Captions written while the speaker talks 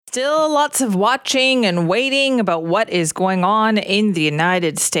Still lots of watching and waiting about what is going on in the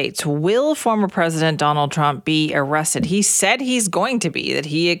United States. Will former President Donald Trump be arrested? He said he's going to be, that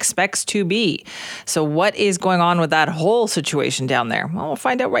he expects to be. So what is going on with that whole situation down there? Well, we'll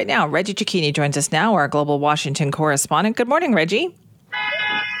find out right now. Reggie Cecchini joins us now, our global Washington correspondent. Good morning, Reggie.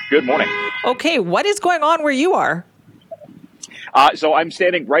 Good morning. Okay, what is going on where you are? So I'm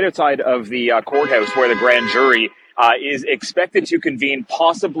standing right outside of the courthouse where the grand jury is expected to convene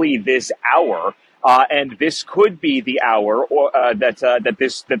possibly this hour, and this could be the hour that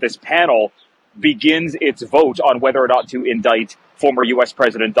this panel begins its vote on whether or not to indict former U.S.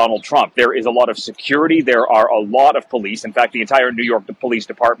 President Donald Trump. There is a lot of security. There are a lot of police. In fact, the entire New York Police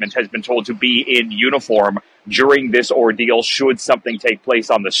Department has been told to be in uniform during this ordeal should something take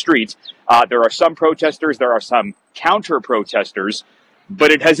place on the streets. There are some protesters. There are some counter-protesters. But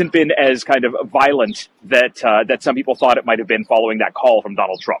it hasn't been as kind of violent that some people thought it might have been following that call from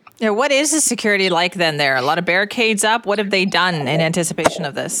Donald Trump. Yeah, what is the security like then there? A lot of barricades up? What have they done in anticipation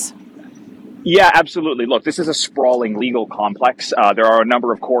of this? Yeah, absolutely. Look, this is a sprawling legal complex. There are a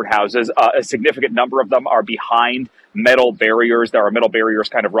number of courthouses. A significant number of them are behind metal barriers. There are metal barriers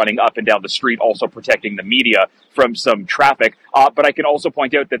kind of running up and down the street, also protecting the media from some traffic. But I can also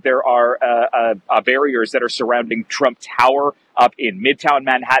point out that there are barriers that are surrounding Trump Tower up in Midtown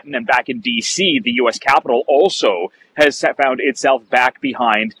Manhattan, and back in D.C., the U.S. Capitol also has found itself back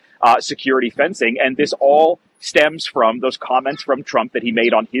behind security fencing. And this all stems from those comments from Trump that he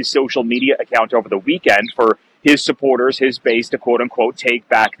made on his social media account over the weekend for his supporters, his base, to quote unquote take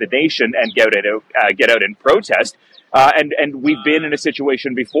back the nation and get out and protest. And we've been in a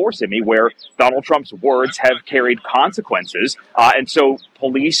situation before, Simi, where Donald Trump's words have carried consequences. And so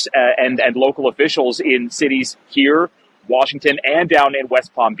police and local officials in cities here, Washington, and down in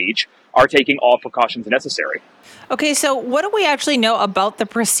West Palm Beach are taking all precautions necessary. Okay, so what do we actually know about the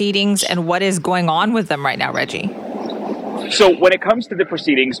proceedings and what is going on with them right now, Reggie? So when it comes to the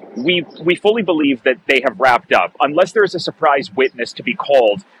proceedings, we fully believe that they have wrapped up. Unless there is a surprise witness to be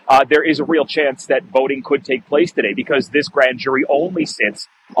called, there is a real chance that voting could take place today because this grand jury only sits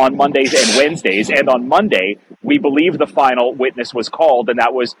on Mondays and Wednesdays. And on Monday, we believe the final witness was called, and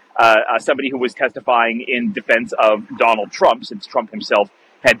that was somebody who was testifying in defense of Donald Trump, since Trump himself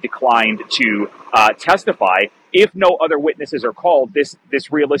had declined to testify. If no other witnesses are called, this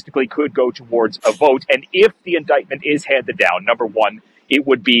realistically could go towards a vote. And if the indictment is handed down, number one, it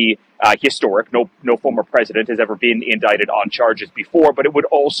would be historic. No former president has ever been indicted on charges before, but it would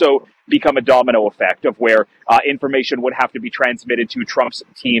also become a domino effect of where information would have to be transmitted to Trump's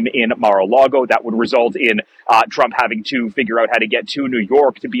team in Mar-a-Lago. That would result in Trump having to figure out how to get to New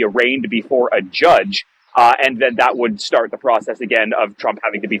York to be arraigned before a judge. And then that would start the process again of Trump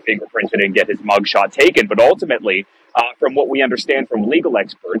having to be fingerprinted and get his mugshot taken. But ultimately, from what we understand from legal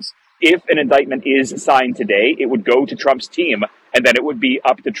experts, if an indictment is signed today, it would go to Trump's team, and then it would be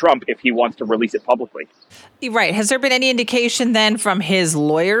up to Trump if he wants to release it publicly. Right. Has there been any indication then from his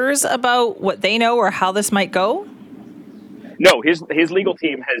lawyers about what they know or how this might go? No, his legal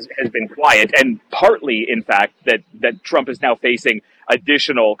team has been quiet, and partly, in fact, that Trump is now facing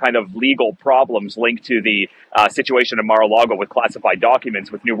additional kind of legal problems linked to the situation in Mar-a-Lago with classified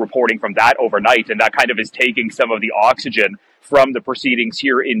documents, with new reporting from that overnight, and that kind of is taking some of the oxygen from the proceedings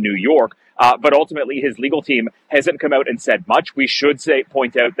here in New York. But ultimately, his legal team hasn't come out and said much. We should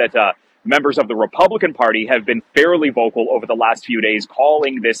point out that members of the Republican Party have been fairly vocal over the last few days,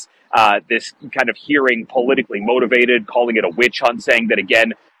 calling this kind of hearing politically motivated, calling it a witch hunt, saying that,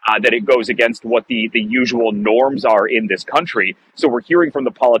 again, that it goes against what the usual norms are in this country. So we're hearing from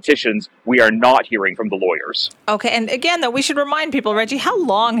the politicians. We are not hearing from the lawyers. Okay. And again, though, we should remind people, Reggie, how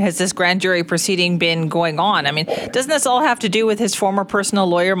long has this grand jury proceeding been going on? I mean, doesn't this all have to do with his former personal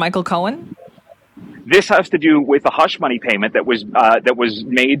lawyer, Michael Cohen? This has to do with the hush money payment that was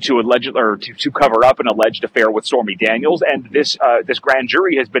made to cover up an alleged affair with Stormy Daniels, and this grand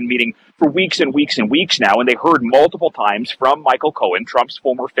jury has been meeting for weeks and weeks and weeks now, and they heard multiple times from Michael Cohen, Trump's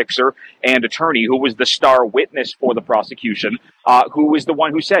former fixer and attorney, who was the star witness for the prosecution, who was the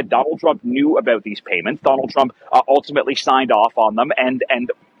one who said Donald Trump knew about these payments. Donald Trump ultimately signed off on them and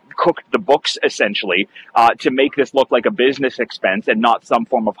cooked the books, essentially, to make this look like a business expense and not some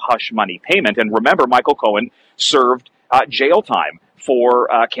form of hush money payment. And remember, Michael Cohen served jail time for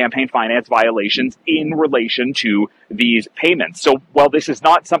campaign finance violations in relation to these payments. So while this is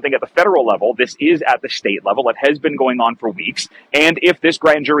not something at the federal level, this is at the state level. It has been going on for weeks. And if this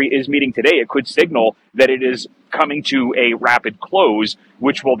grand jury is meeting today, it could signal that it is coming to a rapid close,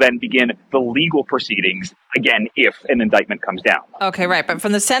 which will then begin the legal proceedings, again, if an indictment comes down. Okay, right. But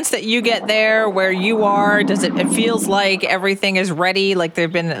from the sense that you get there where you are, it feels like everything is ready? Like there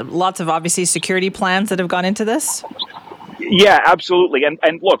have been lots of, obviously, security plans that have gone into this? Yeah, absolutely. And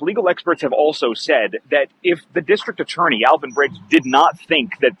look, legal experts have also said that if the district attorney, Alvin Briggs, did not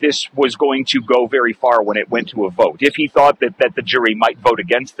think that this was going to go very far when it went to a vote, if he thought that the jury might vote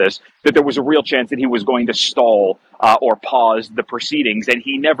against this, that there was a real chance that he was going to stall or pause the proceedings, and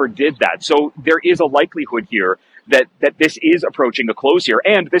he never did that. So there is a likelihood here that this is approaching a close here.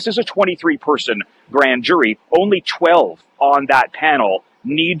 And this is a 23-person grand jury. Only 12 on that panel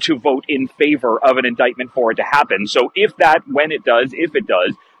need to vote in favor of an indictment for it to happen. So if it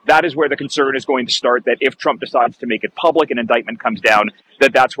does, that is where the concern is going to start, that if Trump decides to make it public, an indictment comes down,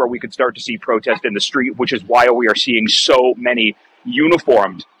 that's where we could start to see protest in the street, which is why we are seeing so many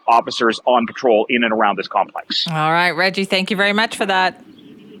uniformed officers on patrol in and around this complex. All right, Reggie, thank you very much for that.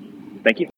 Thank you.